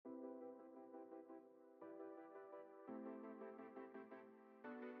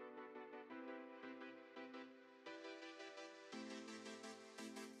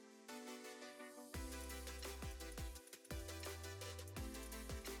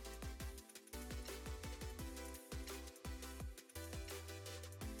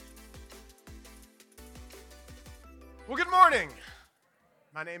Well, good morning.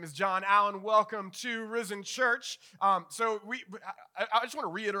 My name is John Allen. Welcome to Risen Church. I just want to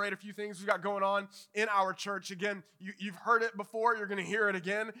reiterate a few things we've got going on in our church. Again, you've heard it before. You're going to hear it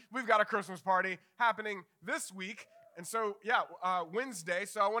again. We've got a Christmas party happening this week. And so, Wednesday.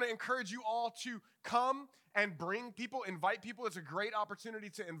 So I want to encourage you all to come and bring people, invite people. It's a great opportunity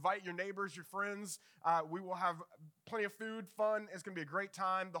to invite your neighbors, your friends. We will have plenty of food, fun. It's going to be a great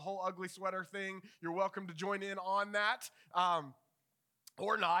time. The whole ugly sweater thing, you're welcome to join in on that.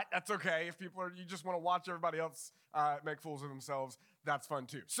 Or not, that's okay. If you just want to watch everybody else make fools of themselves, that's fun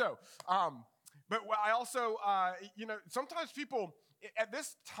too. So, but I also, sometimes people, at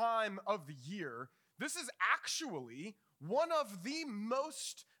this time of the year, this is actually one of the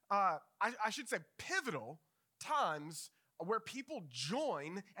most, I should say, pivotal times where people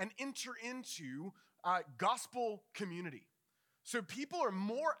join and enter into gospel community. So people are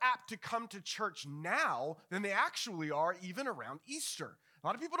more apt to come to church now than they actually are even around Easter. A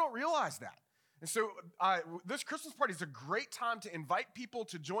lot of people don't realize that. And so this Christmas party is a great time to invite people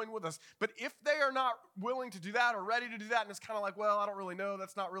to join with us. But if they are not willing to do that or ready to do that, and it's kind of like, well, I don't really know,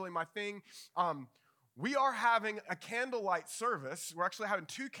 that's not really my thing, we are having a candlelight service. We're actually having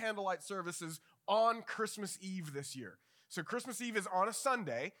 2 candlelight services on Christmas Eve this year. So Christmas Eve is on a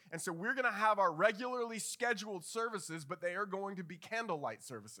Sunday, and so we're going to have our regularly scheduled services, but they are going to be candlelight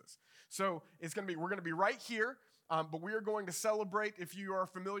services. So we're going to be right here, but we are going to celebrate. If you are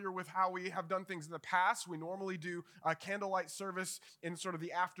familiar with how we have done things in the past, we normally do a candlelight service in sort of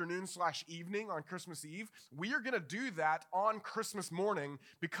the afternoon/evening on Christmas Eve. We are going to do that on Christmas morning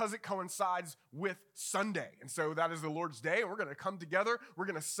because it coincides with Sunday. And so that is the Lord's Day, and we're going to come together. We're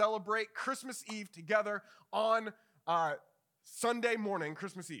going to celebrate Christmas Eve together on Sunday morning,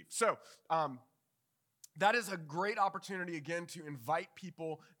 Christmas Eve. So that is a great opportunity, again, to invite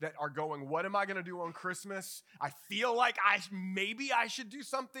people that are going, what am I going to do on Christmas? I feel like maybe I should do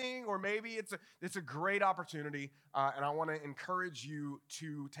something, or maybe it's a great opportunity, and I want to encourage you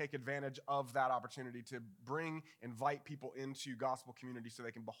to take advantage of that opportunity to invite people into gospel community so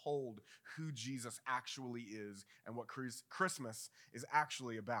they can behold who Jesus actually is and what Christmas is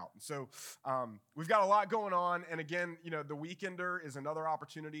actually about. And so we've got a lot going on, and again, the Weekender is another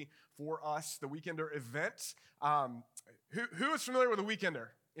opportunity for us. The Weekender event. Who is familiar with a Weekender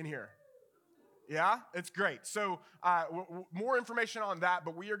in here? Yeah, it's great. So more information on that,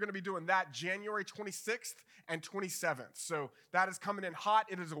 but we are going to be doing that January 26th and 27th. So that is coming in hot.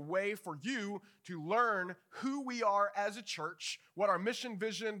 It is a way for you to learn who we are as a church, what our mission,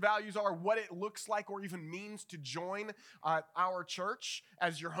 vision, values are, what it looks like or even means to join our church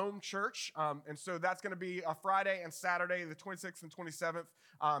as your home church. And so that's going to be a Friday and Saturday, the 26th and 27th.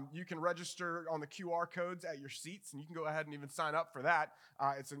 You can register on the QR codes at your seats, and you can go ahead and even sign up for that.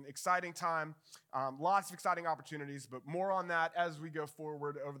 It's an exciting time. Lots of exciting opportunities, but more on that as we go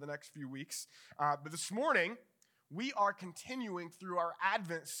forward over the next few weeks. But this morning, we are continuing through our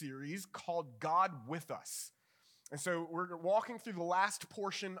Advent series called God With Us. And so we're walking through the last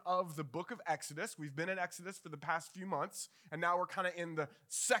portion of the book of Exodus. We've been in Exodus for the past few months, and now we're kind of in the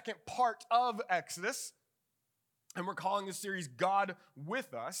second part of Exodus. And we're calling this series God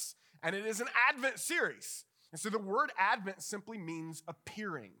With Us, and it is an Advent series. And so the word Advent simply means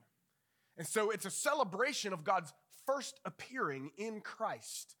appearing. And so it's a celebration of God's first appearing in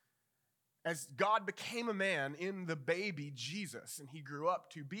Christ as God became a man in the baby Jesus, and he grew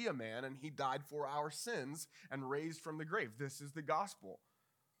up to be a man, and he died for our sins and raised from the grave. This is the gospel.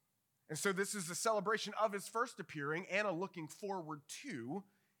 And so this is a celebration of his first appearing and a looking forward to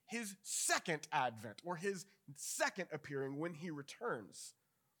his second advent, or his second appearing when he returns.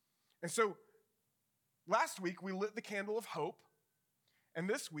 And so last week we lit the candle of hope, and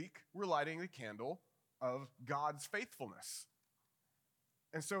this week we're lighting the candle of God's faithfulness.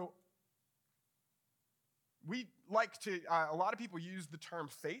 And so we like to, a lot of people use the term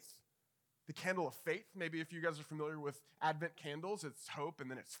faith, the candle of faith. Maybe if you guys are familiar with Advent candles, it's hope, and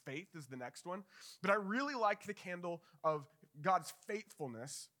then it's faith is the next one. But I really like the candle of God's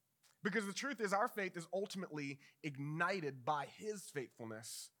faithfulness, because the truth is our faith is ultimately ignited by his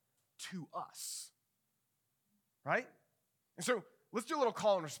faithfulness to us, right? And so let's do a little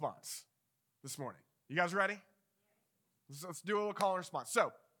call and response this morning. You guys ready? Let's do a little call and response.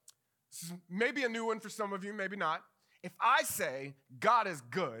 So this is maybe a new one for some of you, maybe not. If I say God is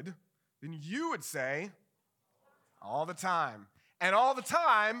good, then you would say all the time. And all the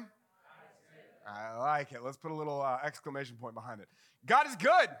time, I like it. Let's put a little exclamation point behind it. God is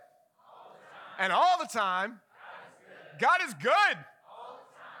good. And all the time, God is good.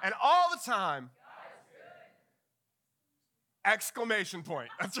 And all the time, exclamation point.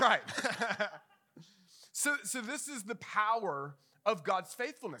 That's right. So this is the power of God's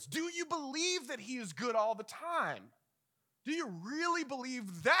faithfulness. Do you believe that he is good all the time? Do you really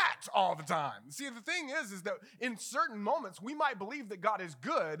believe that all the time? See, the thing is that in certain moments, we might believe that God is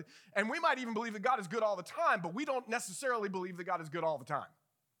good, and we might even believe that God is good all the time, but we don't necessarily believe that God is good all the time.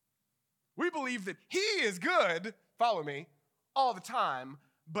 We believe that he is good, follow me, all the time,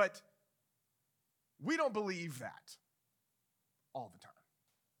 but we don't believe that all the time.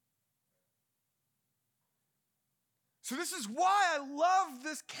 So this is why I love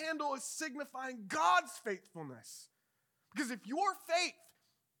this candle as signifying God's faithfulness. Because if your faith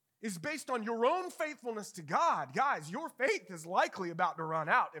is based on your own faithfulness to God, guys, your faith is likely about to run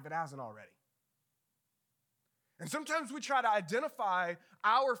out if it hasn't already. And sometimes we try to identify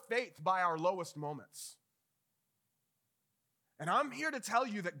our faith by our lowest moments. And I'm here to tell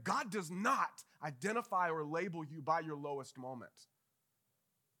you that God does not identify or label you by your lowest moment.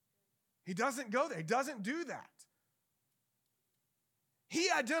 He doesn't go there. He doesn't do that. He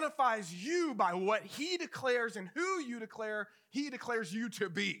identifies you by what he declares and who he declares you to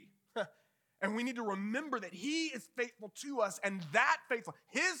be. And we need to remember that he is faithful to us, and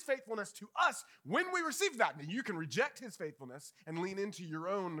his faithfulness to us, when we receive that, you can reject his faithfulness and lean into your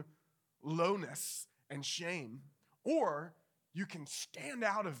own lowness and shame, or you can stand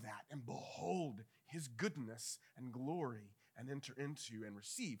out of that and behold his goodness and glory and enter into and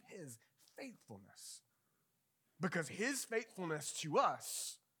receive his faithfulness. Because his faithfulness to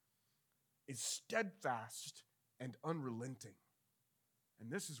us is steadfast and unrelenting.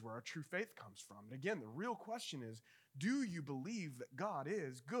 And this is where our true faith comes from. And again, the real question is, do you believe that God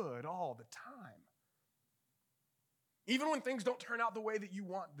is good all the time? Even when things don't turn out the way that you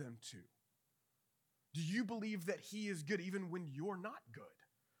want them to. Do you believe that he is good even when you're not good?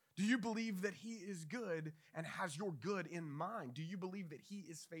 Do you believe that he is good and has your good in mind? Do you believe that he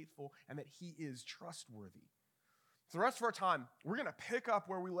is faithful and that he is trustworthy? For the rest of our time, we're going to pick up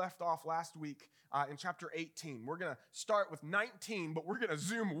where we left off last week in chapter 18. We're going to start with 19, but we're going to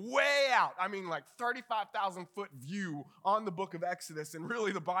zoom way out. I mean, like 35,000-foot view on the book of Exodus and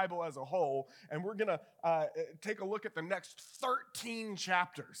really the Bible as a whole. And we're going to take a look at the next 13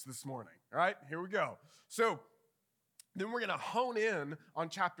 chapters this morning. All right, here we go. So then we're going to hone in on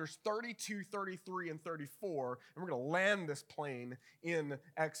chapters 32, 33, and 34, and we're going to land this plane in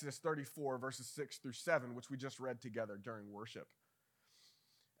Exodus 34, verses 6 through 7, which we just read together during worship.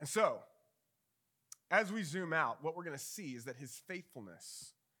 And so, as we zoom out, what we're going to see is that his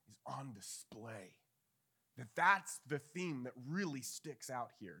faithfulness is on display. That's the theme that really sticks out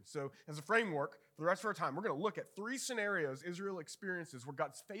here. So as a framework, for the rest of our time, we're going to look at 3 scenarios Israel experiences where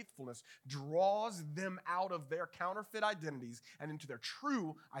God's faithfulness draws them out of their counterfeit identities and into their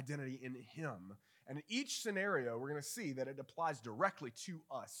true identity in him. And in each scenario, we're going to see that it applies directly to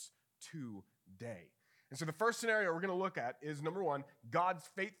us today. And so the first scenario we're going to look at is, number 1, God's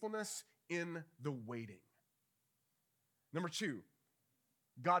faithfulness in the waiting. Number 2,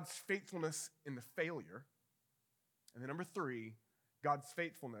 God's faithfulness in the failure. And then number 3, God's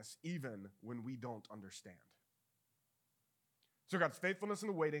faithfulness even when we don't understand. So God's faithfulness in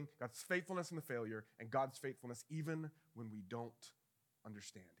the waiting, God's faithfulness in the failure, and God's faithfulness even when we don't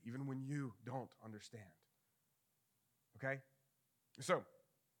understand, even when you don't understand. Okay? So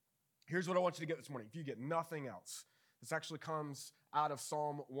here's what I want you to get this morning. If you get nothing else, this actually comes out of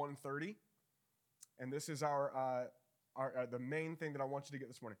Psalm 130, and this is the main thing that I want you to get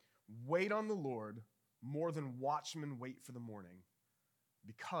this morning. Wait on the Lord more than watchmen wait for the morning,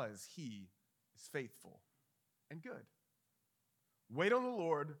 because he is faithful and good. Wait on the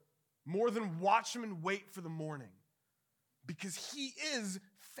Lord more than watchmen wait for the morning, because he is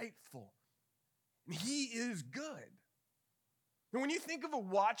faithful and he is good. And when you think of a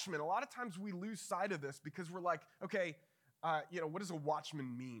watchman, a lot of times we lose sight of this because we're like, okay, what does a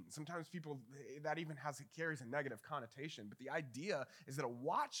watchman mean? Sometimes people, carries a negative connotation, but the idea is that a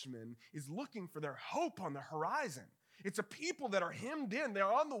watchman is looking for their hope on the horizon. It's a people that are hemmed in.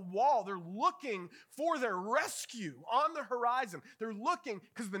 They're on the wall. They're looking for their rescue on the horizon. They're looking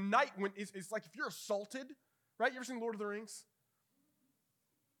because the night it's like if you're assaulted, right? You ever seen Lord of the Rings?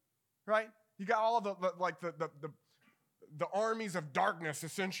 Right? You got all the armies of darkness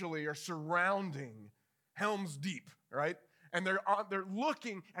essentially are surrounding Helm's Deep, right? And they're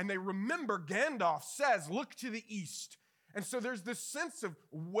looking, and they remember Gandalf says, look to the east. And so there's this sense of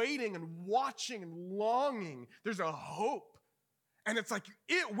waiting and watching and longing. There's a hope. And it's like,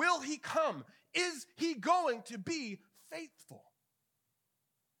 will he come? Is he going to be faithful?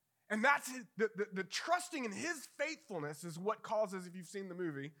 And that's the trusting in his faithfulness is what causes, if you've seen the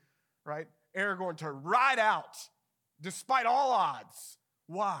movie, right, Aragorn to ride out despite all odds.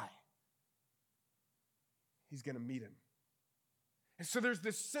 Why? he's going to meet him. And so there's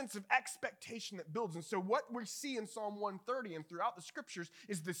this sense of expectation that builds. And so what we see in Psalm 130 and throughout the scriptures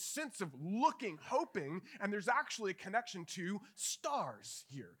is this sense of looking, hoping, and there's actually a connection to stars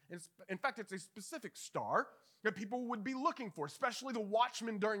here. In fact, it's a specific star that people would be looking for, especially the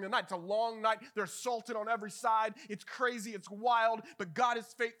watchmen during the night. It's a long night. They're assaulted on every side. It's crazy. It's wild, but God is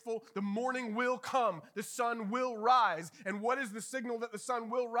faithful. The morning will come. The sun will rise. And what is the signal that the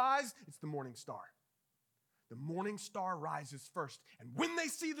sun will rise? It's the morning star. The morning star rises first. And when they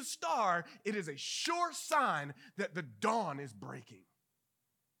see the star, it is a sure sign that the dawn is breaking.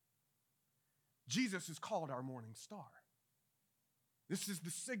 Jesus is called our morning star. This is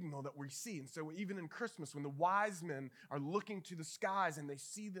the signal that we see. And so even in Christmas, when the wise men are looking to the skies and they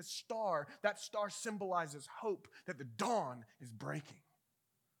see this star, that star symbolizes hope that the dawn is breaking.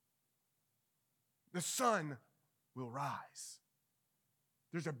 The sun will rise.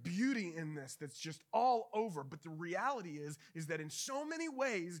 There's a beauty in this that's just all over. But the reality is that in so many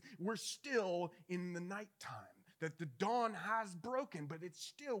ways, we're still in the nighttime. That the dawn has broken, but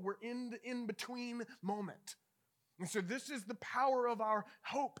we're in the in-between moment. And so this is the power of our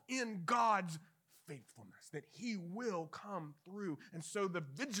hope in God's faithfulness, that he will come through. And so the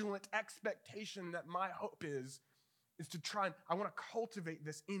vigilant expectation that my hope is to I want to cultivate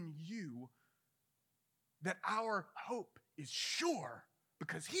this in you, that our hope is sure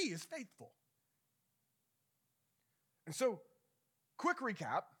because he is faithful. And so, quick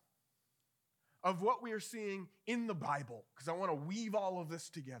recap of what we are seeing in the Bible, because I want to weave all of this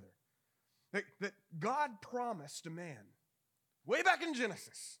together. That God promised a man, way back in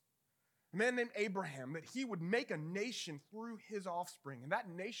Genesis, a man named Abraham, that he would make a nation through his offspring, and that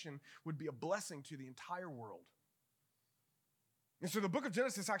nation would be a blessing to the entire world. And so the book of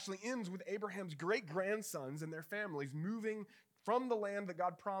Genesis actually ends with Abraham's great-grandsons and their families moving from the land that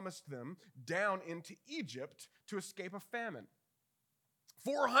God promised them down into Egypt to escape a famine.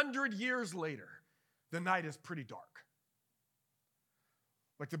 400 years later, the night is pretty dark.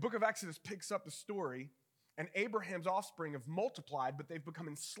 Like the book of Exodus picks up the story, and Abraham's offspring have multiplied, but they've become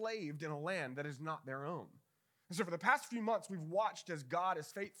enslaved in a land that is not their own. And so for the past few months, we've watched as God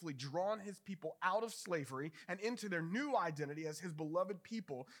has faithfully drawn his people out of slavery and into their new identity as his beloved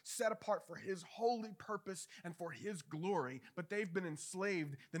people, set apart for his holy purpose and for his glory. But they've been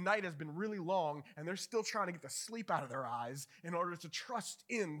enslaved. The night has been really long, and they're still trying to get the sleep out of their eyes in order to trust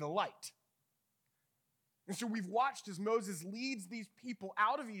in the light. And so we've watched as Moses leads these people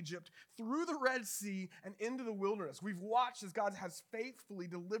out of Egypt through the Red Sea and into the wilderness. We've watched as God has faithfully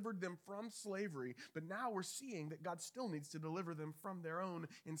delivered them from slavery, but now we're seeing that God still needs to deliver them from their own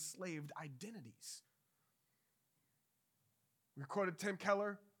enslaved identities. We quoted Tim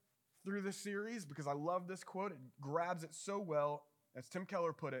Keller through this series because I love this quote. It grabs it so well. As Tim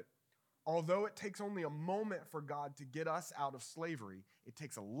Keller put it, although it takes only a moment for God to get us out of slavery, it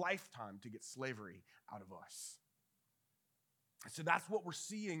takes a lifetime to get slavery out of us. So that's what we're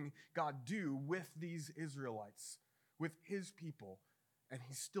seeing God do with these Israelites, with his people. And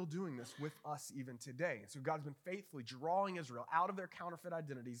he's still doing this with us even today. And so God's been faithfully drawing Israel out of their counterfeit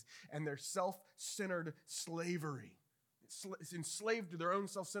identities and their self-centered slavery. It's enslaved to their own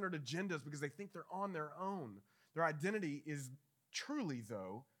self-centered agendas because they think they're on their own. Their identity is truly,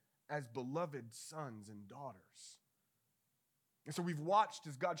 though, as beloved sons and daughters. And so we've watched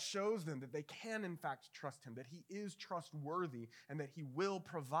as God shows them that they can in fact trust him, that he is trustworthy, and that he will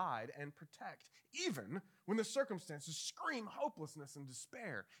provide and protect, even when the circumstances scream hopelessness and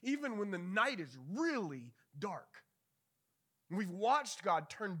despair, even when the night is really dark. And we've watched God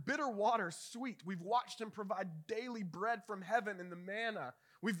turn bitter water sweet. We've watched him provide daily bread from heaven in the manna.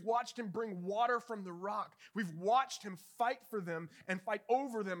 We've watched him bring water from the rock. We've watched him fight for them and fight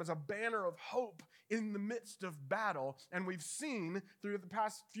over them as a banner of hope in the midst of battle. And we've seen through the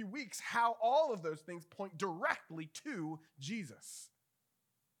past few weeks how all of those things point directly to Jesus.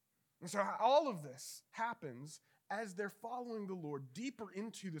 And so all of this happens as they're following the Lord deeper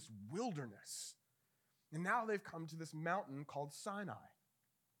into this wilderness. And now they've come to this mountain called Sinai.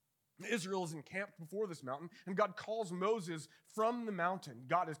 Israel is encamped before this mountain, and God calls Moses from the mountain.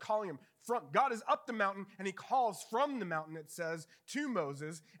 God is calling him God is up the mountain, and he calls from the mountain, it says, to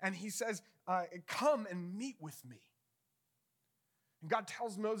Moses, and he says, come and meet with me. And God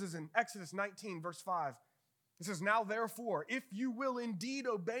tells Moses in Exodus 19, verse 5, it says, now therefore, if you will indeed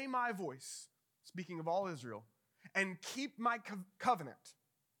obey my voice, speaking of all Israel, and keep my covenant,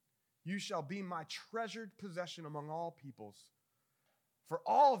 you shall be my treasured possession among all peoples. For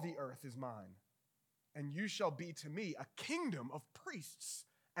all the earth is mine, and you shall be to me a kingdom of priests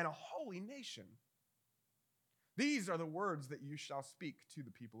and a holy nation. These are the words that you shall speak to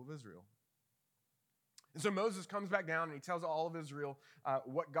the people of Israel. And so Moses comes back down and he tells all of Israel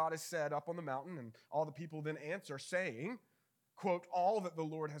what God has said up on the mountain, and all the people then answer saying, quote, all that the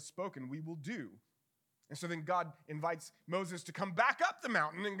Lord has spoken we will do. And so then God invites Moses to come back up the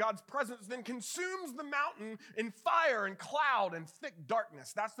mountain, and God's presence then consumes the mountain in fire and cloud and thick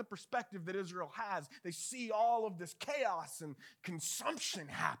darkness. That's the perspective that Israel has. They see all of this chaos and consumption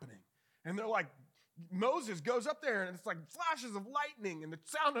happening. And they're like, Moses goes up there and it's like flashes of lightning and the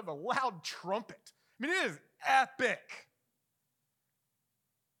sound of a loud trumpet. I mean, it is epic.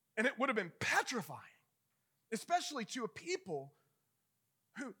 And it would have been petrifying, especially to a people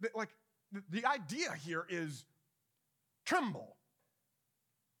who, like, the idea here is tremble.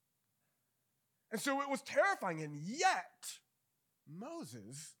 And so it was terrifying, and yet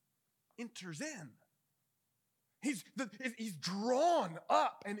Moses enters in. He's drawn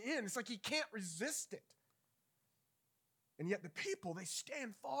up and in. It's like he can't resist it. And yet the people, they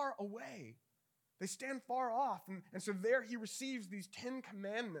stand far away. They stand far off. And so there he receives these 10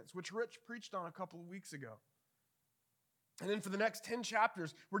 commandments, which Rich preached on a couple of weeks ago. And then for the next 10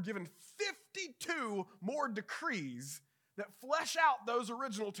 chapters, we're given 52 more decrees that flesh out those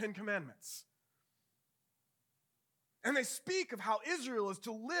original 10 commandments. And they speak of how Israel is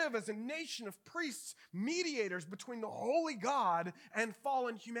to live as a nation of priests, mediators between the holy God and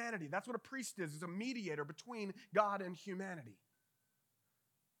fallen humanity. That's what a priest is a mediator between God and humanity.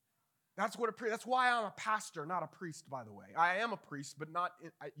 That's why I'm a pastor, not a priest, by the way. I am a priest, but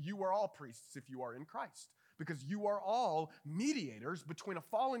you are all priests if you are in Christ, because you are all mediators between a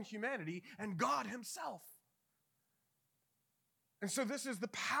fallen humanity and God himself. And so this is the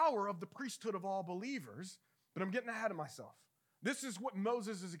power of the priesthood of all believers. But I'm getting ahead of myself. This is what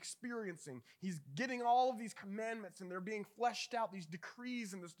Moses is experiencing. He's getting all of these commandments, and they're being fleshed out, these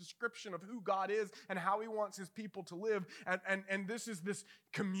decrees and this description of who God is and how he wants his people to live. And this is this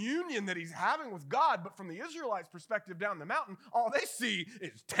communion that he's having with God. But from the Israelites' perspective down the mountain, all they see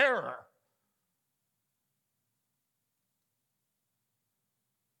is terror.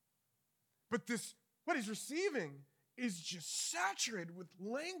 But what he's receiving is just saturated with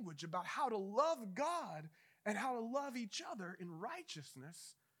language about how to love God and how to love each other in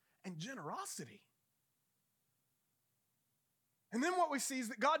righteousness and generosity. And then what we see is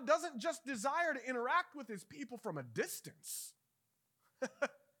that God doesn't just desire to interact with his people from a distance.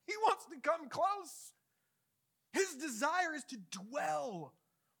 He wants to come close. His desire is to dwell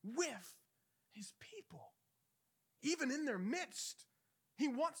with his people. Even in their midst, he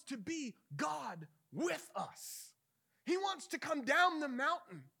wants to be God with us. He wants to come down the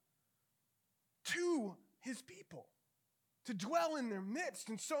mountain to his people, to dwell in their midst,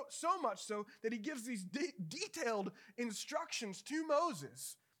 and so much so that he gives these detailed instructions to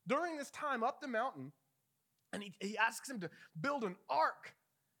Moses during this time up the mountain, and he asks him to build an ark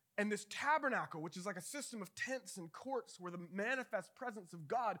and this tabernacle, which is like a system of tents and courts where the manifest presence of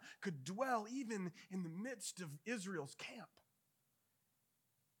God could dwell even in the midst of Israel's camp.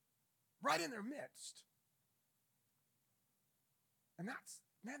 Right in their midst. And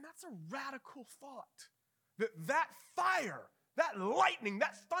that's a radical thought. That fire, that lightning,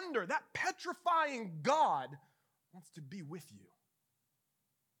 that thunder, that petrifying God wants to be with you.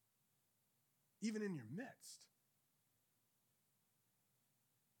 Even in your midst.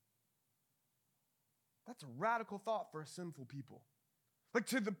 That's a radical thought for a sinful people. Like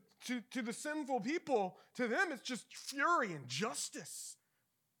to the sinful people, to them it's just fury and justice.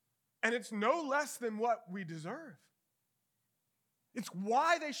 And it's no less than what we deserve. It's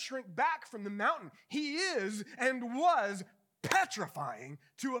why they shrink back from the mountain. He is and was petrifying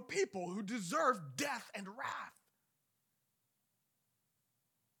to a people who deserve death and wrath.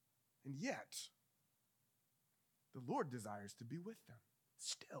 And yet, the Lord desires to be with them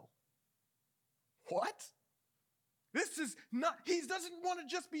still. What? This is not, he doesn't want to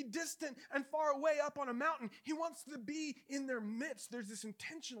just be distant and far away up on a mountain. He wants to be in their midst. There's this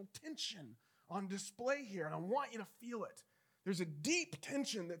intentional tension on display here, and I want you to feel it. There's a deep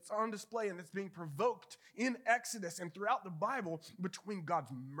tension that's on display and that's being provoked in Exodus and throughout the Bible between God's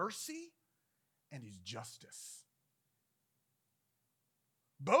mercy and his justice.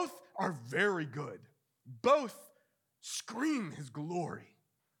 Both are very good. Both scream his glory.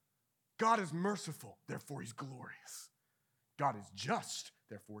 God is merciful, therefore he's glorious. God is just,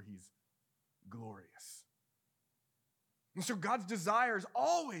 therefore he's glorious. And so God's desire has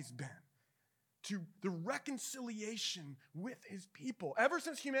always been to the reconciliation with his people. Ever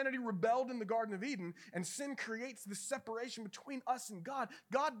since humanity rebelled in the Garden of Eden and sin creates the separation between us and God,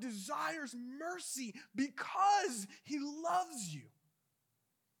 God desires mercy because he loves you.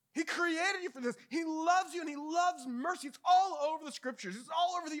 He created you for this. He loves you and he loves mercy. It's all over the scriptures. It's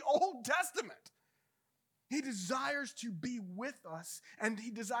all over the Old Testament. He desires to be with us, and he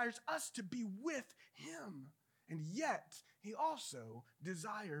desires us to be with him. And yet, he also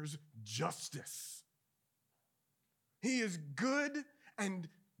desires justice. He is good and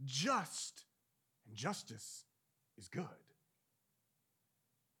just, and justice is good.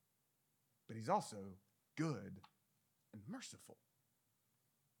 But he's also good and merciful.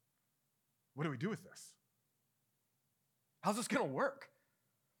 What do we do with this? How's this going to work?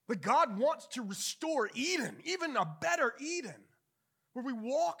 But God wants to restore Eden, even a better Eden, where we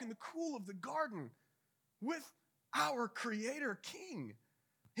walk in the cool of the garden with our Creator King.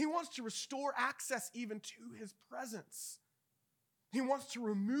 He wants to restore access even to his presence. He wants to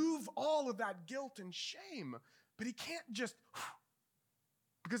remove all of that guilt and shame, but he can't just,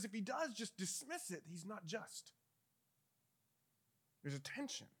 because if he does just dismiss it, he's not just. There's a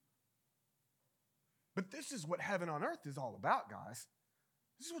tension. But this is what heaven on earth is all about, guys.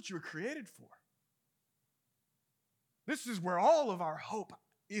 This is what you were created for. This is where all of our hope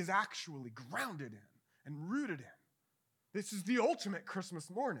is actually grounded in and rooted in. This is the ultimate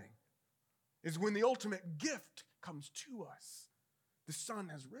Christmas morning, is when the ultimate gift comes to us. The sun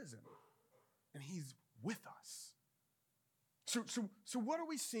has risen, and he's with us. So what are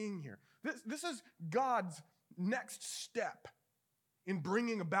we seeing here? This is God's next step in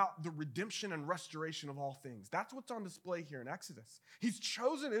bringing about the redemption and restoration of all things. That's what's on display here in Exodus. He's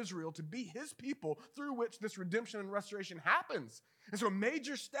chosen Israel to be his people through which this redemption and restoration happens. And so a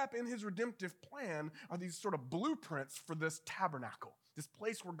major step in his redemptive plan are these sort of blueprints for this tabernacle, this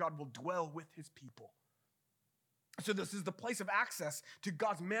place where God will dwell with his people. So this is the place of access to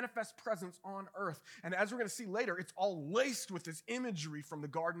God's manifest presence on earth. And as we're going to see later, it's all laced with this imagery from the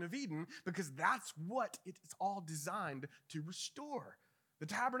Garden of Eden because that's what it's all designed to restore. The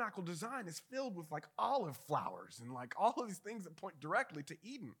tabernacle design is filled with like olive flowers and like all of these things that point directly to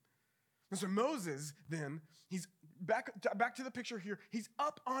Eden. And so Moses then, he's back to the picture here. He's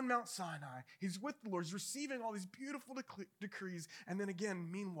up on Mount Sinai. He's with the Lord. He's receiving all these beautiful decrees. And then again,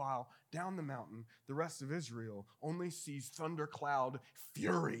 meanwhile, down the mountain, the rest of Israel only sees thundercloud,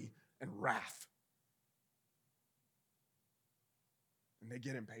 fury, and wrath. And they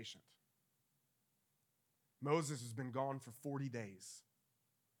get impatient. Moses has been gone for 40 days,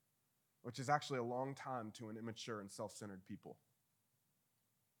 which is actually a long time to an immature and self-centered people.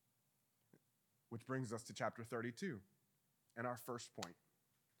 Which brings us to chapter 32 and our first point.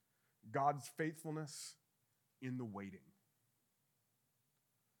 God's faithfulness in the waiting.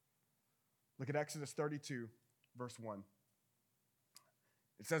 Look at Exodus 32, verse 1.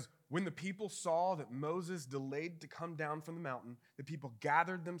 It says, when the people saw that Moses delayed to come down from the mountain, the people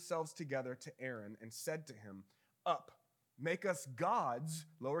gathered themselves together to Aaron and said to him, up, make us gods,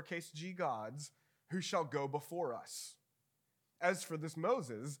 lowercase g gods, who shall go before us. As for this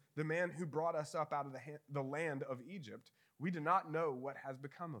Moses, the man who brought us up out of the land of Egypt, we do not know what has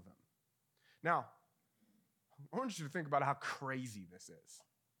become of him. Now, I want you to think about how crazy this is,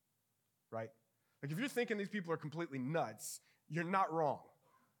 right? Like if you're thinking these people are completely nuts, you're not wrong,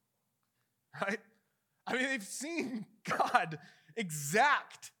 right? I mean, they've seen God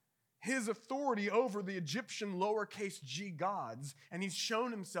exact his authority over the Egyptian lowercase g gods, and he's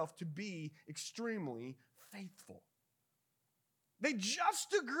shown himself to be extremely faithful. They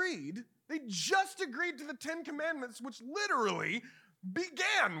just agreed to the 10 Commandments, which literally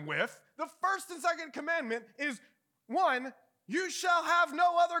began with the first and second commandment is, 1, you shall have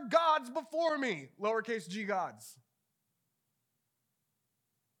no other gods before me, lowercase g gods.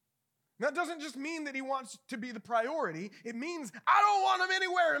 That doesn't just mean that he wants to be the priority. It means I don't want them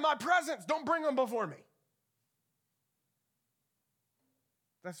anywhere in my presence. Don't bring them before me.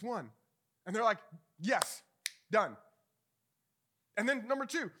 That's 1. And they're like, yes, done. And then number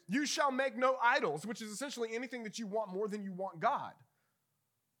 2, you shall make no idols, which is essentially anything that you want more than you want God.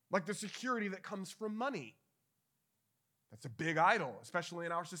 Like the security that comes from money. That's a big idol, especially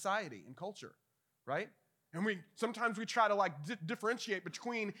in our society and culture, right? And sometimes we try to differentiate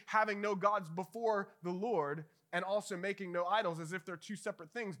between having no gods before the Lord and also making no idols as if they're two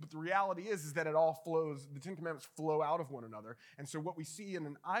separate things. But the reality is that it all flows, the 10 Commandments flow out of one another. And so what we see in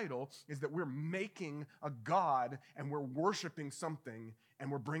an idol is that we're making a god and we're worshiping something and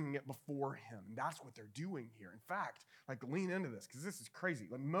we're bringing it before him. And that's what they're doing here. In fact, lean into this because this is crazy.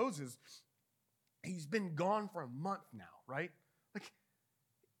 Moses, he's been gone for a month now, right?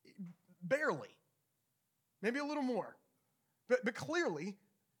 Barely. Maybe a little more. But clearly,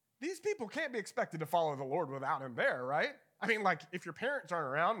 these people can't be expected to follow the Lord without him there, right? I mean, if your parents aren't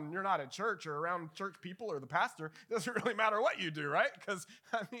around and you're not at church or around church people or the pastor, it doesn't really matter what you do, right? Because,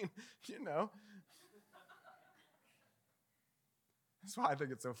 That's why I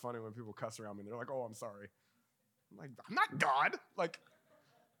think it's so funny when people cuss around me. They're like, oh, I'm sorry. I'm like, I'm not God. Like,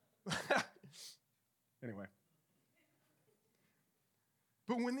 anyway.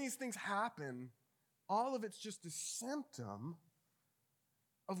 But when these things happen, all of it's just a symptom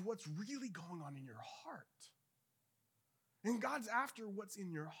of what's really going on in your heart. And God's after what's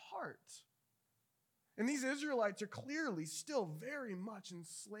in your heart. And these Israelites are clearly still very much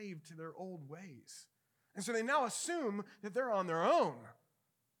enslaved to their old ways. And so they now assume that they're on their own,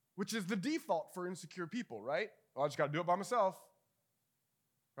 which is the default for insecure people, right? Oh, I just got to do it by myself,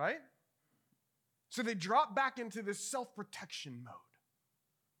 right? So they drop back into this self-protection mode.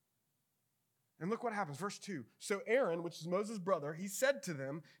 And look what happens, verse 2. So Aaron, which is Moses' brother, he said to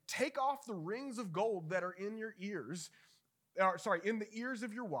them, take off the rings of gold that are in your ears, in the ears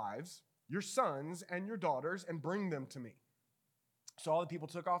of your wives, your sons, and your daughters, and bring them to me. So all the people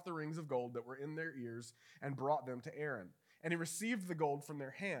took off the rings of gold that were in their ears and brought them to Aaron. And he received the gold from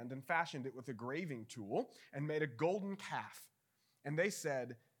their hand and fashioned it with a graving tool and made a golden calf. And they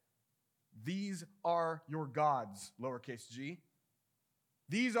said, these are your gods, lowercase g.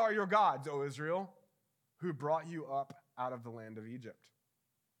 These are your gods, O Israel, who brought you up out of the land of Egypt.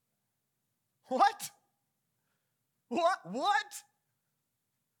 What? What?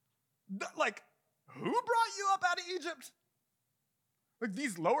 Like, who brought you up out of Egypt? Like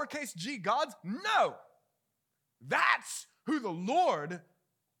these lowercase g gods? No. That's who the Lord,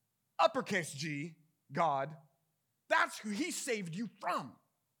 uppercase G, God, that's who he saved you from.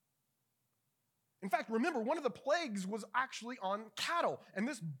 In fact, remember, one of the plagues was actually on cattle. And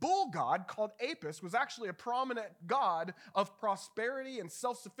this bull god called Apis was actually a prominent god of prosperity and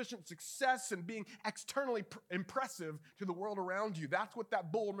self-sufficient success and being externally impressive to the world around you. That's what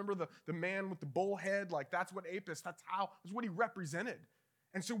that bull, remember the man with the bull head? Like that's what Apis, that's what he represented.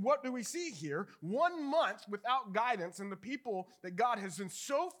 And so what do we see here? 1 month without guidance, and the people that God has been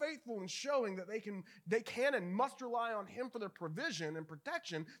so faithful in showing that they can and must rely on him for their provision and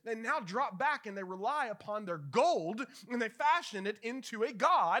protection, they now drop back and they rely upon their gold, and they fashion it into a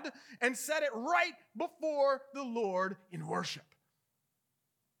god and set it right before the Lord in worship.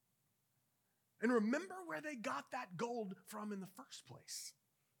 And remember where they got that gold from in the first place.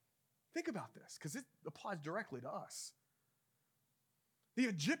 Think about this, because it applies directly to us. The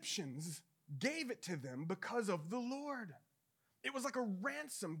Egyptians gave it to them because of the Lord. It was like a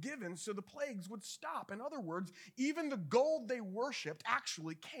ransom given so the plagues would stop. In other words, even the gold they worshiped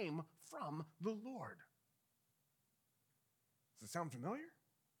actually came from the Lord. Does it sound familiar?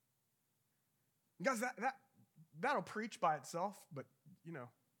 Guys, that'll preach by itself, but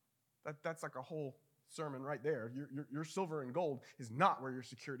that's like a whole sermon right there. Your silver and gold is not where your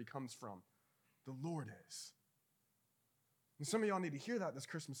security comes from. The Lord is. And some of y'all need to hear that this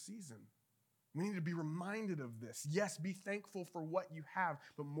Christmas season. We need to be reminded of this. Yes, be thankful for what you have,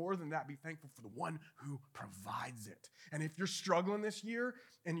 but more than that, be thankful for the one who provides it. And if you're struggling this year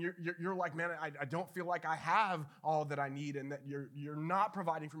and you're like, man, I don't feel like I have all that I need and that you're not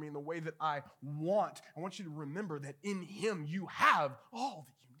providing for me in the way that I want, I want you to remember that in him you have all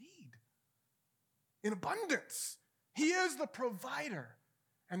that you need in abundance. He is the provider.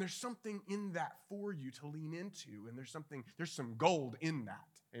 And there's something in that for you to lean into, and there's some gold in that.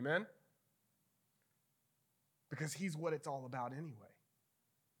 Amen? Because he's what it's all about anyway.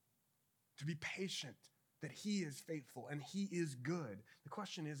 To be patient, that he is faithful and he is good. The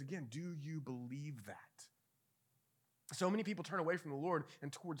question is, again, do you believe that? So many people turn away from the Lord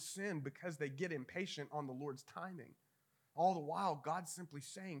and towards sin because they get impatient on the Lord's timing. All the while, God's simply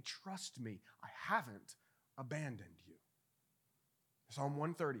saying, trust me, I haven't abandoned you. Psalm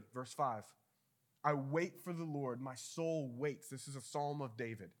 130, verse 5. I wait for the Lord. My soul waits. This is a psalm of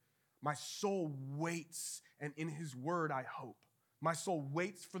David. My soul waits, and in his word I hope. My soul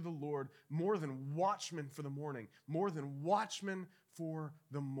waits for the Lord more than watchmen for the morning, more than watchmen for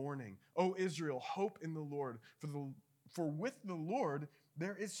the morning. O Israel, hope in the Lord, for with the Lord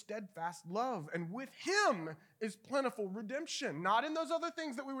there is steadfast love, and with him is plentiful redemption. Not in those other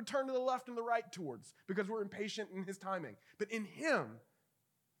things that we would turn to the left and the right towards because we're impatient in his timing, but in him.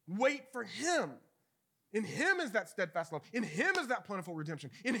 Wait for him. In him is that steadfast love. In him is that plentiful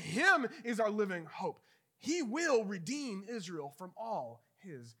redemption. In him is our living hope. He will redeem Israel from all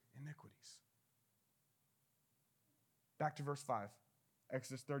his iniquities. Back to verse 5,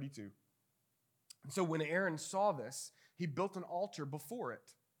 Exodus 32. And so when Aaron saw this, he built an altar before it.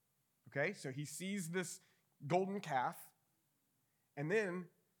 Okay, so he sees this golden calf, and then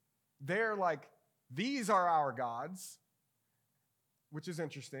they're like, these are our gods, which is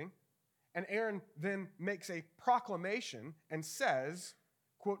interesting. And Aaron then makes a proclamation and says,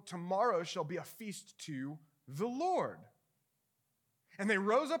 quote, tomorrow shall be a feast to the Lord. And they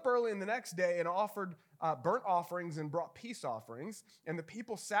rose up early in the next day and offered burnt offerings and brought peace offerings, and the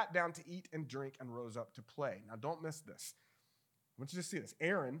people sat down to eat and drink and rose up to play. Now, don't miss this. I want you to see this.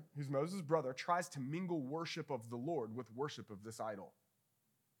 Aaron, who's Moses' brother, tries to mingle worship of the Lord with worship of this idol,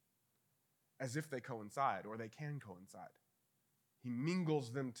 as if they coincide, or they can coincide. He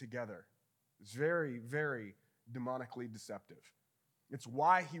mingles them together. It's very, very demonically deceptive. It's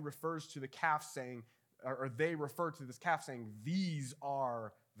why he refers to the calf saying, or they refer to this calf saying, these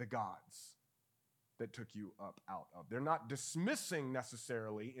are the gods that took you up out of. They're not dismissing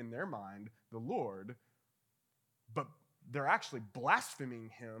necessarily in their mind the Lord, but they're actually blaspheming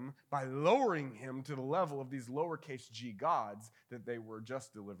him by lowering him to the level of these lowercase g gods that they were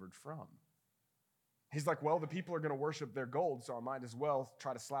just delivered from. He's like, well, the people are going to worship their gold, so I might as well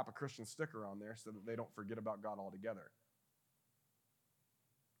try to slap a Christian sticker on there so that they don't forget about God altogether.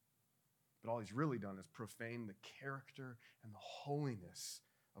 But all he's really done is profane the character and the holiness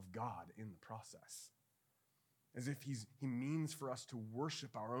of God in the process. As if he means for us to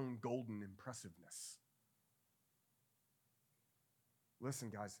worship our own golden impressiveness. Listen,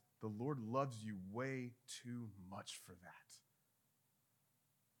 guys, the Lord loves you way too much for that.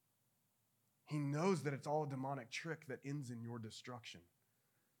 He knows that it's all a demonic trick that ends in your destruction.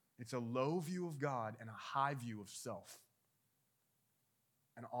 It's a low view of God and a high view of self.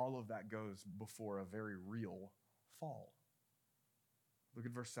 And all of that goes before a very real fall. Look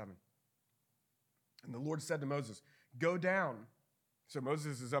at verse 7. And the Lord said to Moses, go down. So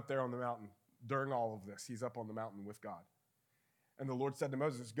Moses is up there on the mountain during all of this. He's up on the mountain with God. And the Lord said to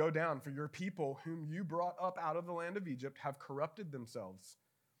Moses, go down, for your people whom you brought up out of the land of Egypt have corrupted themselves.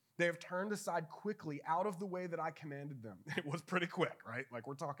 They have turned aside quickly out of the way that I commanded them. It was pretty quick, right? Like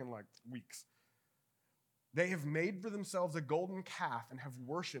we're talking like weeks. They have made for themselves a golden calf and have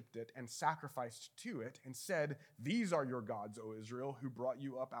worshipped it and sacrificed to it and said, these are your gods, O Israel, who brought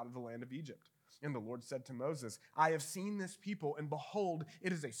you up out of the land of Egypt. And the Lord said to Moses, I have seen this people, and behold,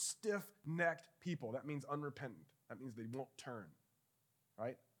 it is a stiff-necked people. That means unrepentant. That means they won't turn,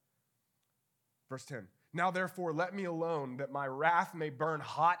 right? Verse 10. Now, therefore, let me alone, that my wrath may burn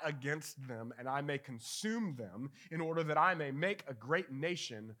hot against them, and I may consume them, in order that I may make a great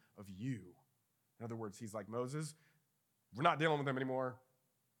nation of you. In other words, he's like, Moses, we're not dealing with them anymore.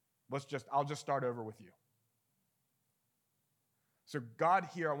 I'll just start over with you. So God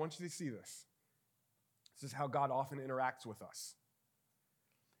here, I want you to see this. This is how God often interacts with us.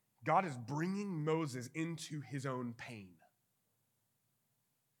 God is bringing Moses into his own pain.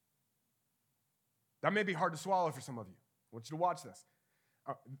 That may be hard to swallow for some of you. I want you to watch this.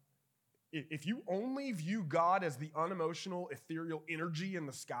 If you only view God as the unemotional, ethereal energy in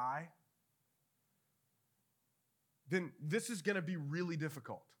the sky, then this is going to be really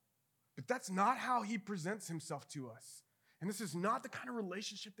difficult. But that's not how he presents himself to us. And this is not the kind of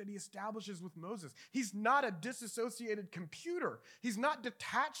relationship that he establishes with Moses. He's not a disassociated computer. He's not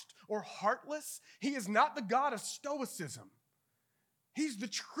detached or heartless. He is not the God of stoicism. He's the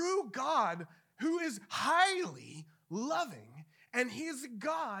true God who is highly loving, and he is a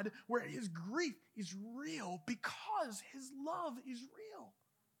God where his grief is real because his love is real.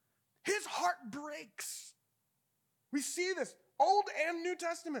 His heart breaks. We see this Old and New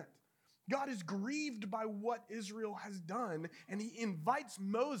Testament. God is grieved by what Israel has done, and he invites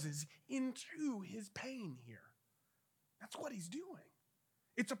Moses into his pain here. That's what he's doing.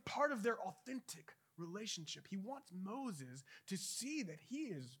 It's a part of their authentic relationship. He wants Moses to see that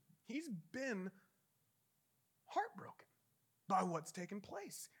he's been heartbroken by what's taken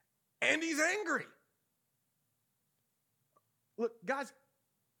place, and he's angry. Look, guys,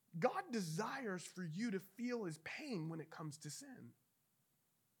 God desires for you to feel his pain when it comes to sin.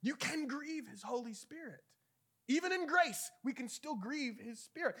 You can grieve his Holy Spirit. Even in grace, we can still grieve his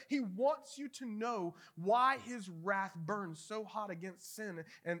Spirit. He wants you to know why his wrath burns so hot against sin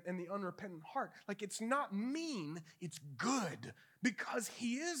and the unrepentant heart. Like, it's not mean, it's good, because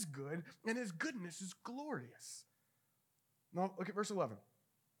he is good and his goodness is glorious. Now, look at verse 11.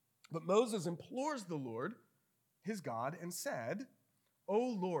 But Moses implores the Lord, his God, and said,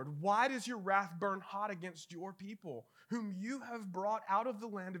 O Lord, why does your wrath burn hot against your people, whom you have brought out of the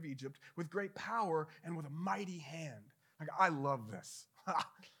land of Egypt with great power and with a mighty hand? Like, I love this.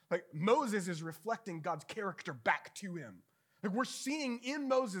 Like, Moses is reflecting God's character back to him. Like, we're seeing in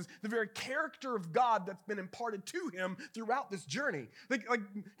Moses the very character of God that's been imparted to him throughout this journey. Like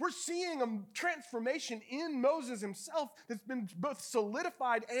we're seeing a transformation in Moses himself that's been both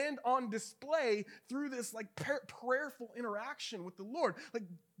solidified and on display through this like prayerful interaction with the Lord. Like,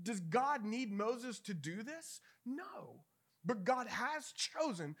 does God need Moses to do this? No. But God has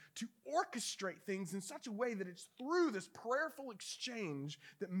chosen to orchestrate things in such a way that it's through this prayerful exchange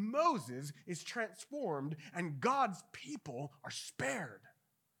that Moses is transformed and God's people are spared.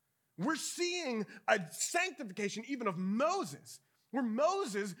 We're seeing a sanctification even of Moses, where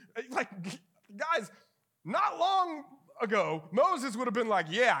Moses, guys, not long ago, Moses would have been like,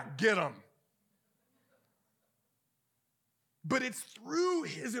 yeah, get him. But it's through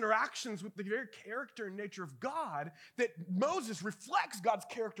his interactions with the very character and nature of God that Moses reflects God's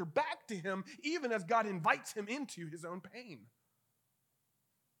character back to him, even as God invites him into his own pain.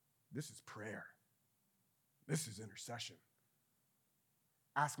 This is prayer. This is intercession.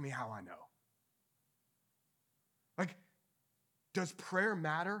 Ask me how I know. Does prayer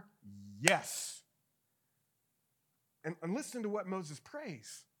matter? Yes. And listen to what Moses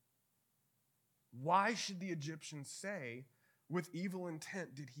prays. Why should the Egyptians say, with evil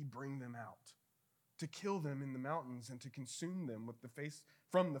intent did he bring them out, to kill them in the mountains and to consume them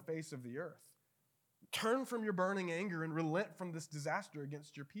from the face of the earth? Turn from your burning anger and relent from this disaster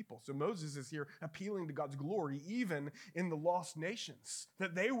against your people. So Moses is here appealing to God's glory, even in the lost nations,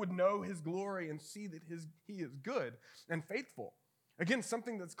 that they would know his glory and see that he is good and faithful. Again,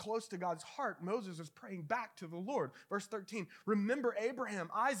 something that's close to God's heart, Moses is praying back to the Lord. Verse 13, remember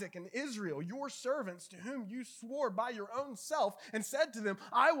Abraham, Isaac, and Israel, your servants, to whom you swore by your own self and said to them,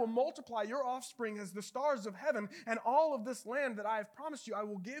 I will multiply your offspring as the stars of heaven, and all of this land that I have promised you I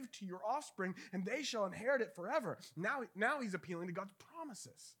will give to your offspring, and they shall inherit it forever. Now he's appealing to God's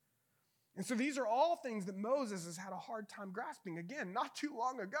promises. And so these are all things that Moses has had a hard time grasping, again, not too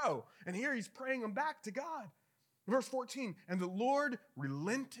long ago. And here he's praying them back to God. Verse 14, and the Lord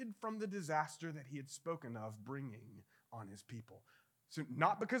relented from the disaster that he had spoken of bringing on his people. So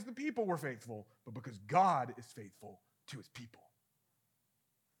not because the people were faithful, but because God is faithful to his people.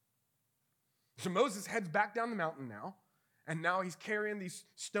 So Moses heads back down the mountain now, and now he's carrying these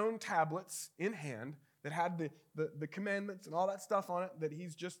stone tablets in hand that had the commandments and all that stuff on it that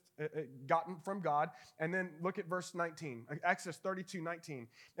he's just gotten from God. And then look at verse 19, Exodus 32:19.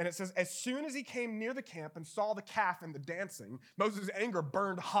 And it says, as soon as he came near the camp and saw the calf and the dancing, Moses' anger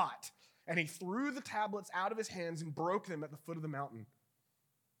burned hot, and he threw the tablets out of his hands and broke them at the foot of the mountain.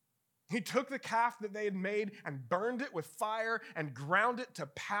 He took the calf that they had made and burned it with fire and ground it to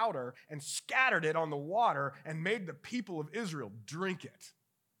powder and scattered it on the water and made the people of Israel drink it.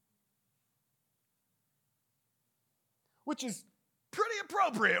 Which is pretty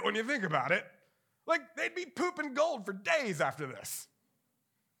appropriate when you think about it. They'd be pooping gold for days after this.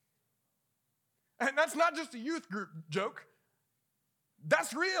 And that's not just a youth group joke.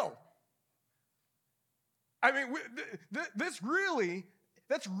 That's real. I mean, that's really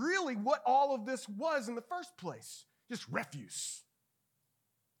what all of this was in the first place. Just refuse.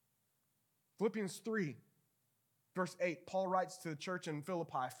 Philippians 3, verse 8, Paul writes to the church in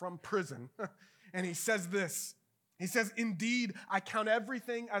Philippi from prison, and he says this. He says, indeed, I count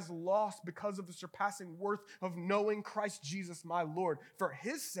everything as loss because of the surpassing worth of knowing Christ Jesus my Lord. For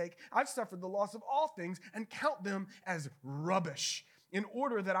his sake, I've suffered the loss of all things and count them as rubbish, in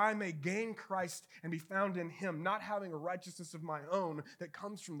order that I may gain Christ and be found in him, not having a righteousness of my own that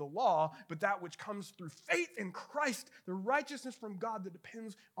comes from the law, but that which comes through faith in Christ, the righteousness from God that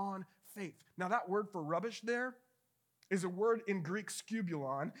depends on faith. Now that word for rubbish there is a word in Greek,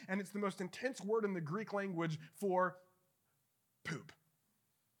 skubulon, and it's the most intense word in the Greek language for poop.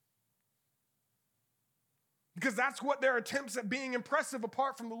 Because that's what their attempts at being impressive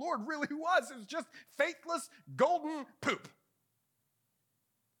apart from the Lord really was. It was just faithless, golden poop.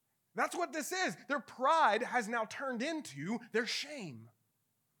 That's what this is. Their pride has now turned into their shame.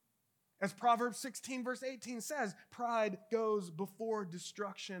 As Proverbs 16, verse 18 says, pride goes before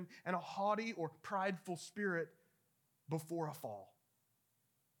destruction, and a haughty or prideful spirit before a fall.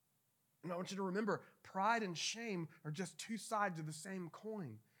 And I want you to remember, pride and shame are just two sides of the same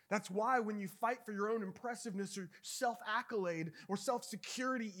coin. That's why when you fight for your own impressiveness or self-accolade or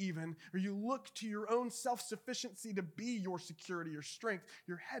self-security even, or you look to your own self-sufficiency to be your security or strength,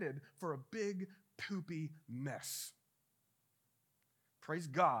 you're headed for a big, poopy mess. Praise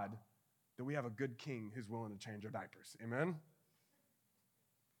God that we have a good king who's willing to change our diapers. Amen?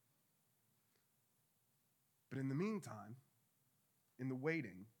 But in the meantime, in the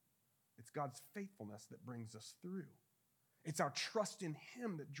waiting, it's God's faithfulness that brings us through. It's our trust in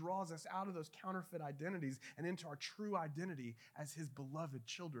him that draws us out of those counterfeit identities and into our true identity as his beloved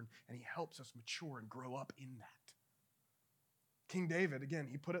children, and he helps us mature and grow up in that. King David, again,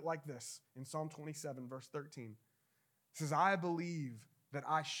 he put it like this in Psalm 27, verse 13. He says, I believe that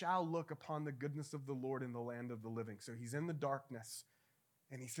I shall look upon the goodness of the Lord in the land of the living. So he's in the darkness,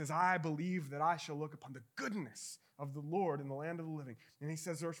 And he says, I believe that I shall look upon the goodness of the Lord in the land of the living. And he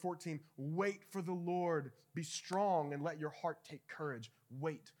says, verse 14, wait for the Lord. Be strong and let your heart take courage.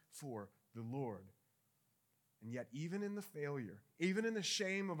 Wait for the Lord. And yet, even in the failure, even in the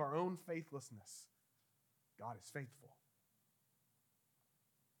shame of our own faithlessness, God is faithful.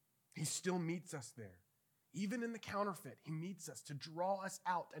 He still meets us there. Even in the counterfeit, he meets us to draw us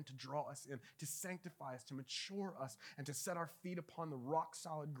out and to draw us in, to sanctify us, to mature us, and to set our feet upon the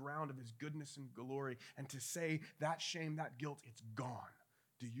rock-solid ground of his goodness and glory, and to say, that shame, that guilt, it's gone.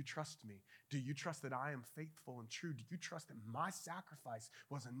 Do you trust me? Do you trust that I am faithful and true? Do you trust that my sacrifice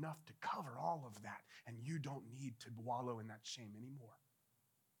was enough to cover all of that, and you don't need to wallow in that shame anymore?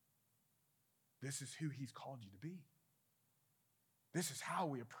 This is who he's called you to be. This is how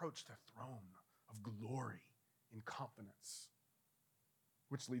we approach the throne of glory in confidence,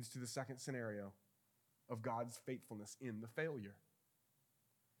 which leads to the second scenario of God's faithfulness in the failure.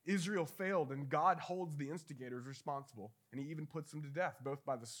 Israel failed, and God holds the instigators responsible, and he even puts them to death, both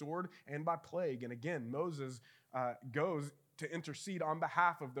by the sword and by plague. And again, Moses goes to intercede on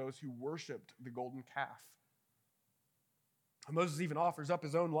behalf of those who worshiped the golden calf. And Moses even offers up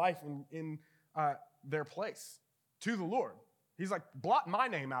his own life in their place to the Lord. He's like, blot my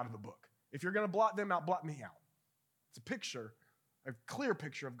name out of the book. If you're going to blot them out, blot me out. It's a picture, a clear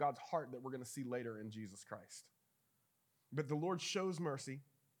picture of God's heart that we're going to see later in Jesus Christ. But the Lord shows mercy,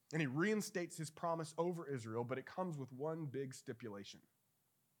 and he reinstates his promise over Israel, but it comes with one big stipulation.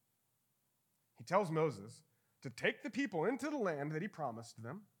 He tells Moses to take the people into the land that he promised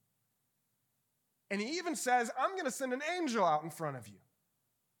them, and he even says, I'm going to send an angel out in front of you.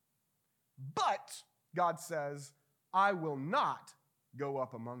 But, God says, I will not go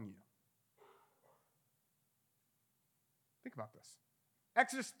up among you. Think about this.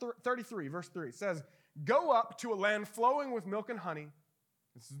 Exodus 33, verse 3 says, go up to a land flowing with milk and honey.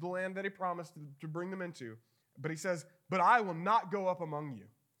 This is the land that he promised to bring them into. But he says, but I will not go up among you,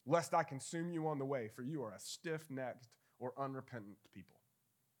 lest I consume you on the way, for you are a stiff-necked or unrepentant people.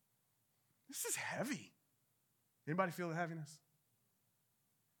 This is heavy. Anybody feel the heaviness?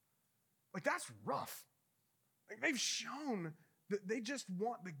 Like, that's rough. Like, they've shown that they just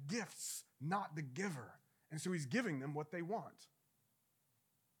want the gifts, not the giver. And so he's giving them what they want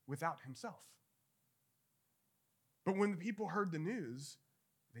without himself. But when the people heard the news,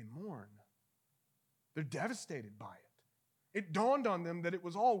 they mourn. They're devastated by it. It dawned on them that it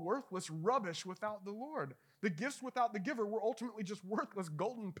was all worthless rubbish without the Lord. The gifts without the giver were ultimately just worthless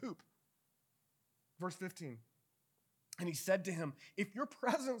golden poop. Verse 15. And he said to him, if your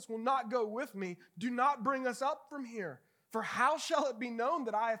presence will not go with me, do not bring us up from here. For how shall it be known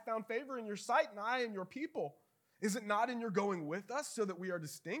that I have found favor in your sight, and I and your people? Is it not in your going with us, so that we are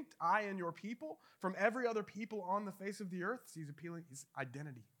distinct, I and your people, from every other people on the face of the earth? So he's appealing his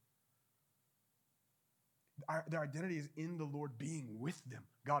identity. Their identity is in the Lord being with them,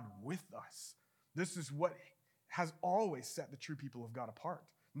 God with us. This is what has always set the true people of God apart.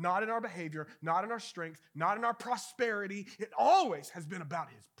 Not in our behavior, not in our strength, not in our prosperity. It always has been about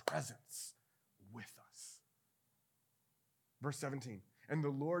his presence with us. Verse 17, and the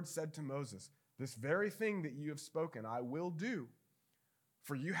Lord said to Moses, this very thing that you have spoken, I will do,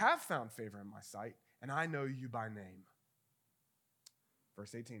 for you have found favor in my sight, and I know you by name.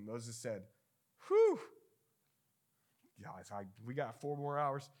 Verse 18, Moses said, whew, guys, we got 4 more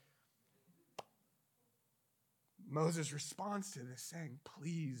hours. Moses responds to this saying,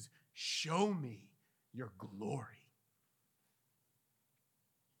 please show me your glory.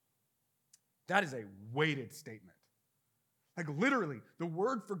 That is a weighted statement. Like literally, the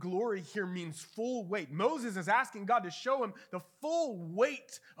word for glory here means full weight. Moses is asking God to show him the full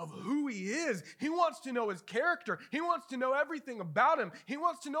weight of who he is. He wants to know his character. He wants to know everything about him. He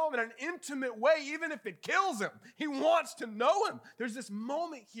wants to know him in an intimate way, even if it kills him. He wants to know him. There's this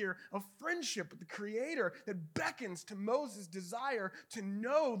moment here of friendship with the Creator that beckons to Moses' desire to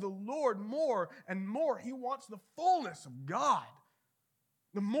know the Lord more and more. He wants the fullness of God.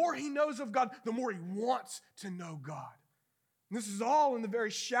 The more he knows of God, the more he wants to know God. And this is all in the very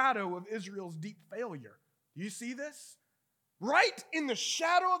shadow of Israel's deep failure. Do you see this? Right in the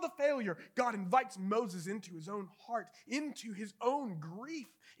shadow of the failure, God invites Moses into his own heart, into his own grief.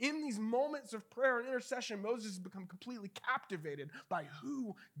 In these moments of prayer and intercession, Moses has become completely captivated by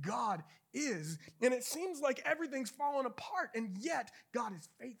who God is. And it seems like everything's fallen apart, and yet God is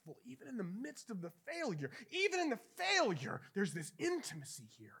faithful, even in the midst of the failure. Even in the failure, there's this intimacy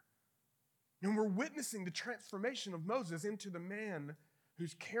here. And we're witnessing the transformation of Moses into the man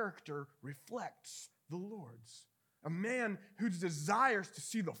whose character reflects the Lord's. A man who desires to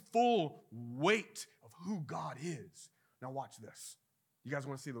see the full weight of who God is. Now watch this. You guys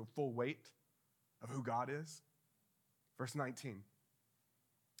want to see the full weight of who God is? Verse 19.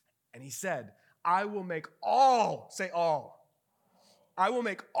 And he said, I will make all, say all. I will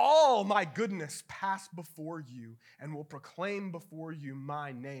make all my goodness pass before you and will proclaim before you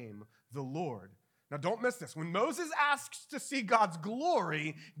my name, the Lord. Now don't miss this. When Moses asks to see God's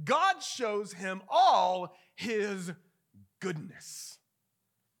glory, God shows him all his goodness.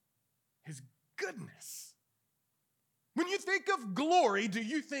 His goodness. When you think of glory, do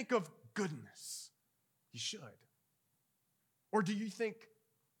you think of goodness? You should. Or do you think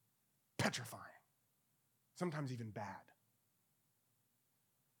petrifying? Sometimes even bad.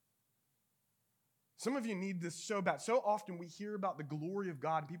 Some of you need this so bad. So often we hear about the glory of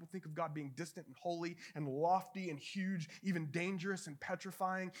God, and people think of God being distant and holy and lofty and huge, even dangerous and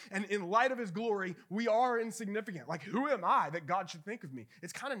petrifying. And in light of his glory, we are insignificant. Like, who am I that God should think of me?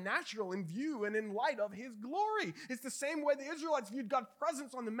 It's kind of natural in view and in light of his glory. It's the same way the Israelites viewed God's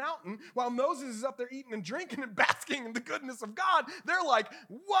presence on the mountain while Moses is up there eating and drinking and basking in the goodness of God. They're like,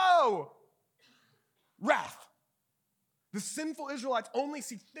 whoa, wrath. The sinful Israelites only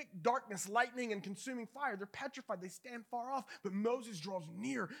see thick darkness, lightning, and consuming fire. They're petrified. They stand far off. But Moses draws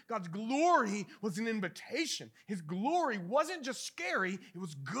near. God's glory was an invitation. His glory wasn't just scary, it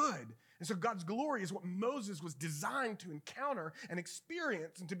was good. And so God's glory is what Moses was designed to encounter and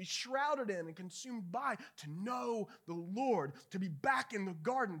experience and to be shrouded in and consumed by, to know the Lord, to be back in the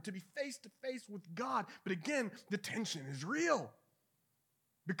garden, to be face to face with God. But again, the tension is real.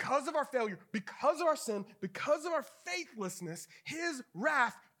 Because of our failure, because of our sin, because of our faithlessness, his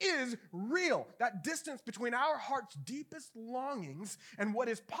wrath is real. That distance between our heart's deepest longings and what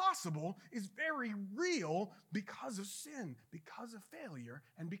is possible is very real because of sin, because of failure,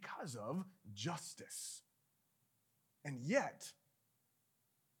 and because of justice. And yet,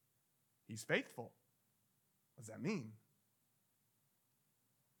 he's faithful. What does that mean?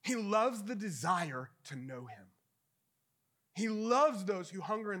 He loves the desire to know him. He loves those who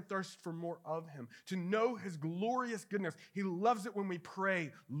hunger and thirst for more of him, to know his glorious goodness. He loves it when we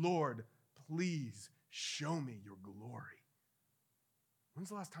pray, Lord, please show me your glory. When's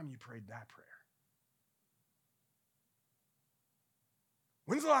the last time you prayed that prayer?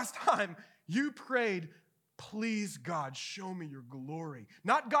 When's the last time you prayed, please, God, show me your glory?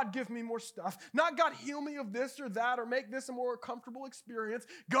 Not, God, give me more stuff. Not, God, heal me of this or that or make this a more comfortable experience.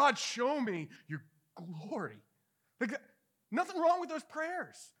 God, show me your glory. Like, nothing wrong with those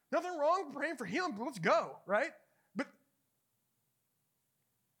prayers. Nothing wrong with praying for healing. Let's go, right? But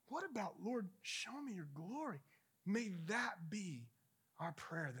what about, Lord, show me your glory? May that be our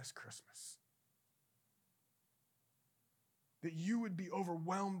prayer this Christmas. That you would be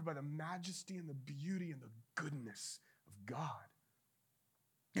overwhelmed by the majesty and the beauty and the goodness of God.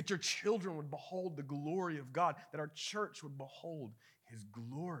 That your children would behold the glory of God. That our church would behold his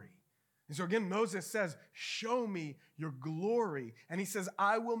glory. And so again, Moses says, show me your glory. And he says,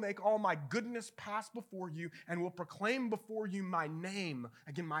 I will make all my goodness pass before you and will proclaim before you my name,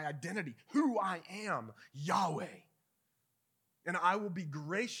 again, my identity, who I am, Yahweh. And I will be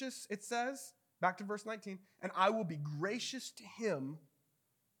gracious, it says, back to verse 19, and I will be gracious to him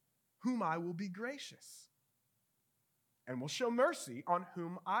whom I will be gracious, and will show mercy on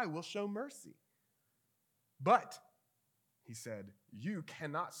whom I will show mercy. But he said, you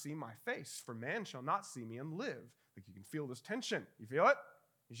cannot see my face, for man shall not see me and live. Like, you can feel this tension. You feel it?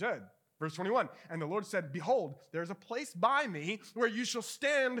 You should. Verse 21, and the Lord said, behold, there's a place by me where you shall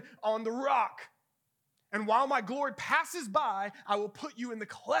stand on the rock. And while my glory passes by, I will put you in the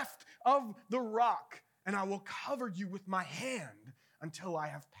cleft of the rock, and I will cover you with my hand until I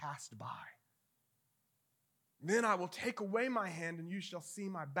have passed by. Then I will take away my hand, and you shall see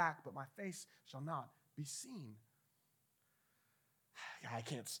my back, but my face shall not be seen. I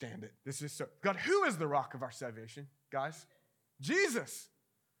can't stand it. This is so... God, who is the rock of our salvation, guys? Jesus.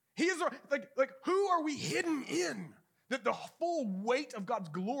 He is like who are we hidden in that the full weight of God's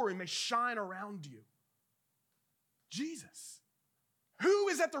glory may shine around you? Jesus. Who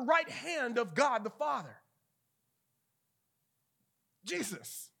is at the right hand of God the Father?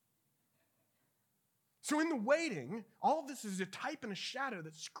 Jesus. So in the waiting, all of this is a type and a shadow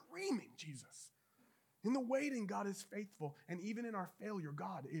that's screaming Jesus. In the waiting, God is faithful. And even in our failure,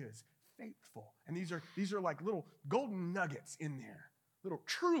 God is faithful. And these are like little golden nuggets in there. Little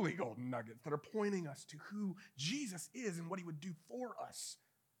truly golden nuggets that are pointing us to who Jesus is and what he would do for us.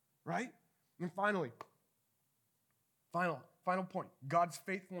 Right? And finally, final point. God's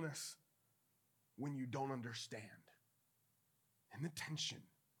faithfulness when you don't understand. And the tension.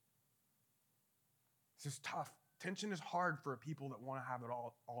 This is tough. Tension is hard for a people that want to have it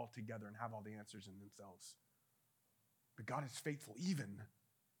all together and have all the answers in themselves. But God is faithful even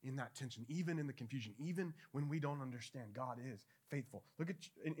in that tension, even in the confusion, even when we don't understand. God is faithful. Look at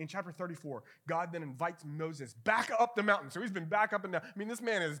in chapter 34, God then invites Moses back up the mountain. So he's been back up and down. I mean, this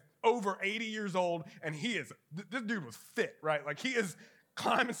man is over 80 years old, and this dude was fit, right? Like, he is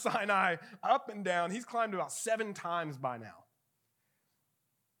climbing Sinai up and down. He's climbed about 7 times by now.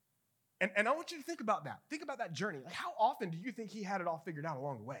 And I want you to think about that. Think about that journey. Like, how often do you think he had it all figured out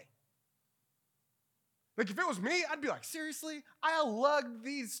along the way? Like, if it was me, I'd be like, seriously? I lugged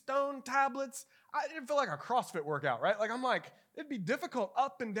these stone tablets. I didn't feel like a CrossFit workout, right? Like, I'm like, it'd be difficult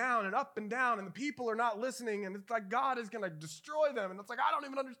up and down, and the people are not listening, and it's like God is going to destroy them. And it's like, I don't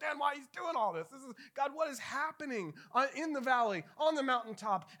even understand why he's doing all this. God, what is happening in the valley, on the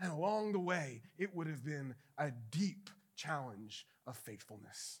mountaintop? And along the way, it would have been a deep challenge of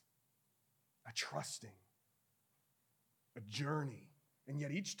faithfulness, a trusting, a journey. And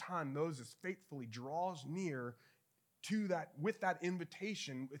yet each time Moses faithfully draws near to that, with that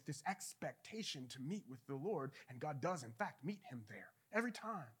invitation, with this expectation to meet with the Lord, and God does, in fact, meet him there every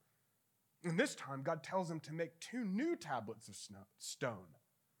time. And this time, God tells him to make 2 new tablets of stone,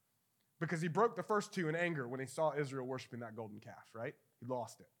 because he broke the first 2 in anger when he saw Israel worshiping that golden calf, right? He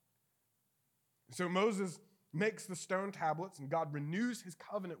lost it. So Moses makes the stone tablets, and God renews his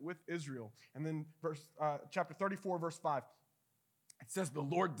covenant with Israel. And then chapter 34, verse 5, it says, the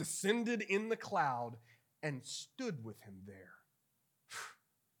Lord descended in the cloud and stood with him there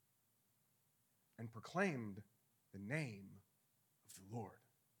and proclaimed the name of the Lord,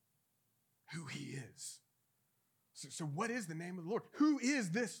 who he is. So what is the name of the Lord? Who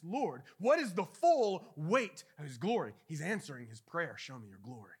is this Lord? What is the full weight of his glory? He's answering his prayer, show me your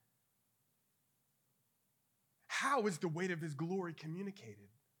glory. How is the weight of his glory communicated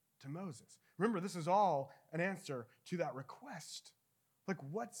to Moses? Remember, this is all an answer to that request. Like,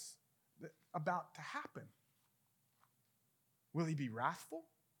 what's about to happen? Will he be wrathful?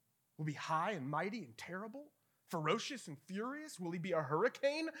 Will he be high and mighty and terrible? Ferocious and furious? Will he be a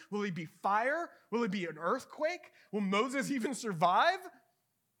hurricane? Will he be fire? Will he be an earthquake? Will Moses even survive?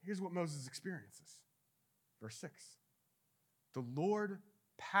 Here's what Moses experiences. Verse 6. The Lord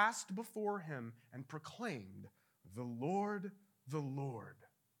passed before him and proclaimed, the Lord,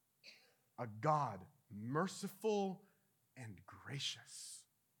 a God merciful and gracious.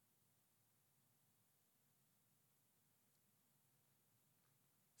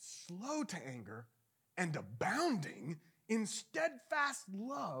 Slow to anger and abounding in steadfast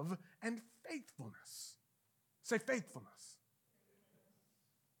love and faithfulness. Say faithfulness.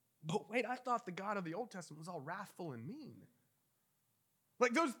 But wait, I thought the God of the Old Testament was all wrathful and mean.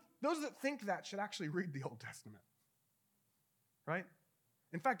 Like, those that think that should actually read the Old Testament, right?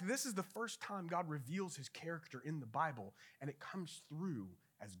 In fact, this is the first time God reveals his character in the Bible, and it comes through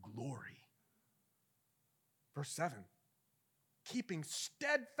as glory. Verse 7, keeping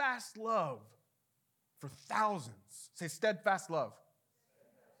steadfast love for thousands. Say steadfast love.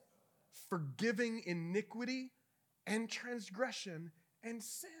 Forgiving iniquity and transgression and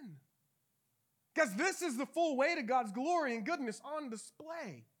sin. Because this is the full weight of God's glory and goodness on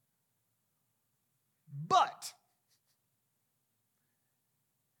display. But,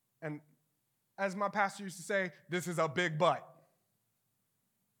 and as my pastor used to say, this is a big but.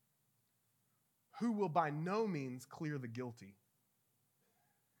 Who will by no means clear the guilty,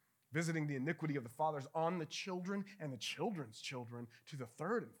 visiting the iniquity of the fathers on the children and the children's children to the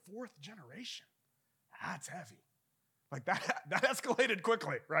 3rd and 4th generation. That's heavy. Like, that escalated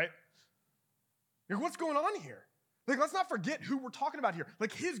quickly, right? Like, what's going on here? Like, let's not forget who we're talking about here.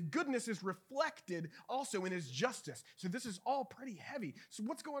 Like, his goodness is reflected also in his justice. So this is all pretty heavy. So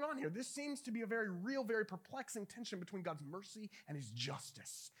what's going on here? This seems to be a very real, very perplexing tension between God's mercy and his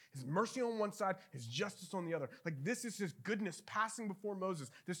justice. His mercy on one side, his justice on the other. Like, this is his goodness passing before Moses.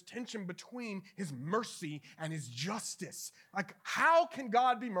 This tension between his mercy and his justice. Like, how can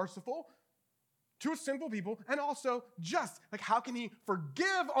God be merciful to a sinful people and also just? Like, how can he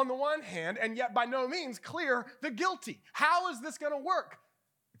forgive on the one hand and yet by no means clear the guilty? How is this going to work?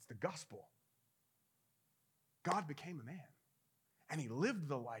 It's the gospel. God became a man, and he lived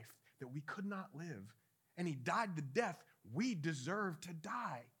the life that we could not live, and he died the death we deserve to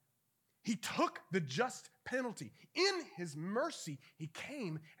die. He took the just penalty. In his mercy, he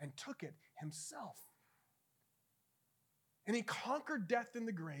came and took it himself. And he conquered death in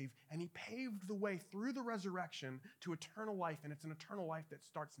the grave, and he paved the way through the resurrection to eternal life. And it's an eternal life that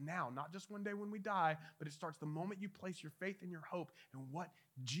starts now, not just one day when we die, but it starts the moment you place your faith and your hope in what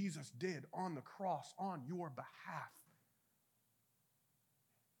Jesus did on the cross on your behalf.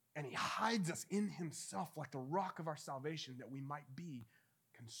 And he hides us in himself like the rock of our salvation, that we might be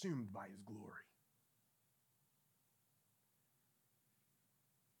consumed by his glory.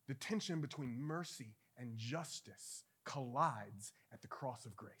 The tension between mercy and justice collides at the cross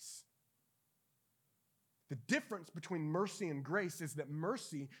of grace. The difference between mercy and grace is that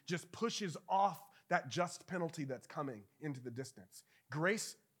mercy just pushes off that just penalty that's coming into the distance.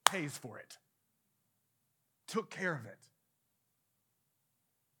 Grace pays for it, took care of it.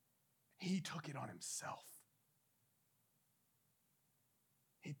 He took it on himself.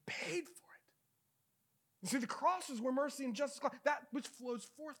 He paid for it. You see, the cross is where mercy and justice, that which flows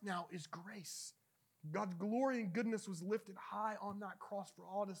forth now is grace. God's glory and goodness was lifted high on that cross for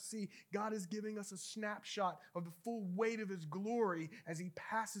all to see. God is giving us a snapshot of the full weight of his glory as he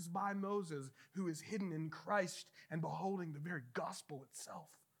passes by Moses, who is hidden in Christ and beholding the very gospel itself.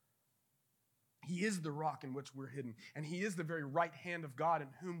 He is the rock in which we're hidden, and he is the very right hand of God in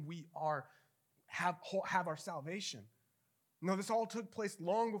whom we have our salvation. Now, this all took place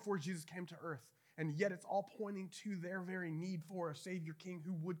long before Jesus came to earth. And yet it's all pointing to their very need for a Savior King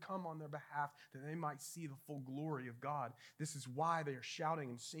who would come on their behalf that they might see the full glory of God. This is why they are shouting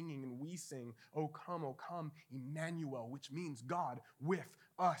and singing, and we sing, O come, Emmanuel, which means God with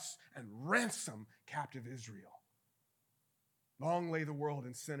us, and ransom captive Israel. Long lay the world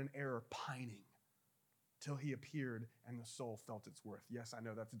in sin and error, pining, till he appeared and the soul felt its worth. Yes, I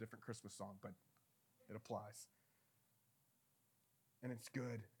know that's a different Christmas song, but it applies. And it's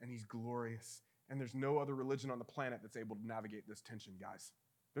good, and he's glorious. And there's no other religion on the planet that's able to navigate this tension, guys.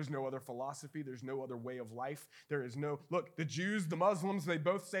 There's no other philosophy. There's no other way of life. Look, the Jews, the Muslims, they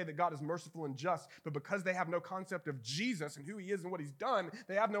both say that God is merciful and just, but because they have no concept of Jesus and who he is and what he's done,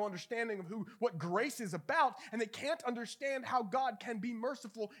 they have no understanding of what grace is about, and they can't understand how God can be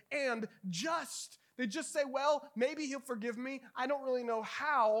merciful and just. They just say, well, maybe he'll forgive me. I don't really know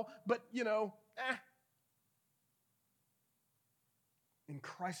how, but, In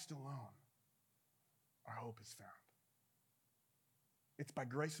Christ alone, our hope is found. It's by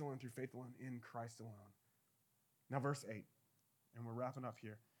grace alone, through faith alone, in Christ alone. Now, verse 8, and we're wrapping up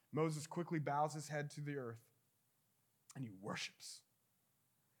here. Moses quickly bows his head to the earth, and he worships.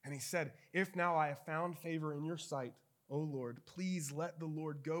 And he said, if now I have found favor in your sight, O Lord, please let the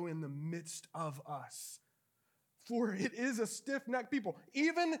Lord go in the midst of us. For it is a stiff-necked people.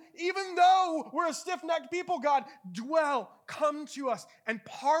 Even though we're a stiff-necked people, God, come to us and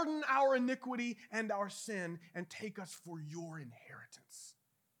pardon our iniquity and our sin and take us for your inheritance.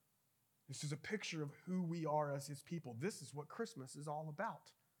 This is a picture of who we are as his people. This is what Christmas is all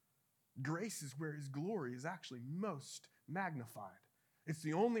about. Grace is where his glory is actually most magnified. It's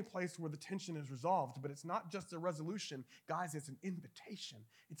the only place where the tension is resolved, but it's not just a resolution. Guys, it's an invitation.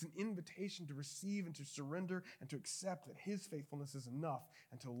 It's an invitation to receive and to surrender and to accept that his faithfulness is enough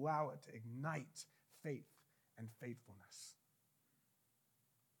and to allow it to ignite faith and faithfulness.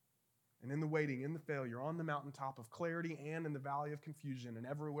 And in the waiting, in the failure, on the mountaintop of clarity and in the valley of confusion and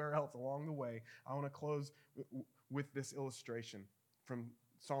everywhere else along the way, I want to close with this illustration from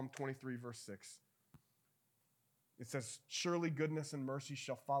Psalm 23, verse 6. It says, surely goodness and mercy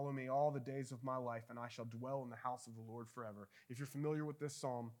shall follow me all the days of my life, and I shall dwell in the house of the Lord forever. If you're familiar with this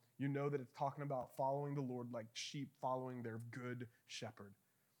psalm, you know that it's talking about following the Lord like sheep following their good shepherd.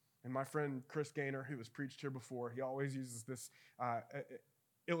 And my friend Chris Gaynor, who has preached here before, he always uses this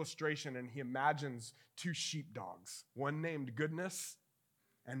illustration, and he imagines two sheepdogs, one named goodness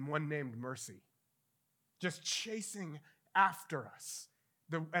and one named mercy, just chasing after us.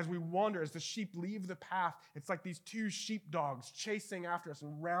 As we wander, as the sheep leave the path, it's like these two sheepdogs chasing after us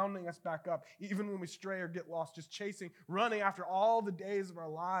and rounding us back up, even when we stray or get lost, just chasing, running after all the days of our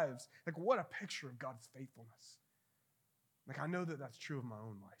lives. Like, what a picture of God's faithfulness. Like, I know that that's true of my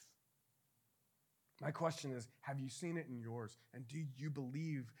own life. My question is, have you seen it in yours? And do you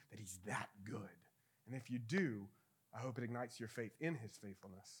believe that he's that good? And if you do, I hope it ignites your faith in his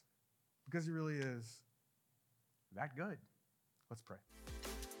faithfulness, because he really is that good. Let's pray.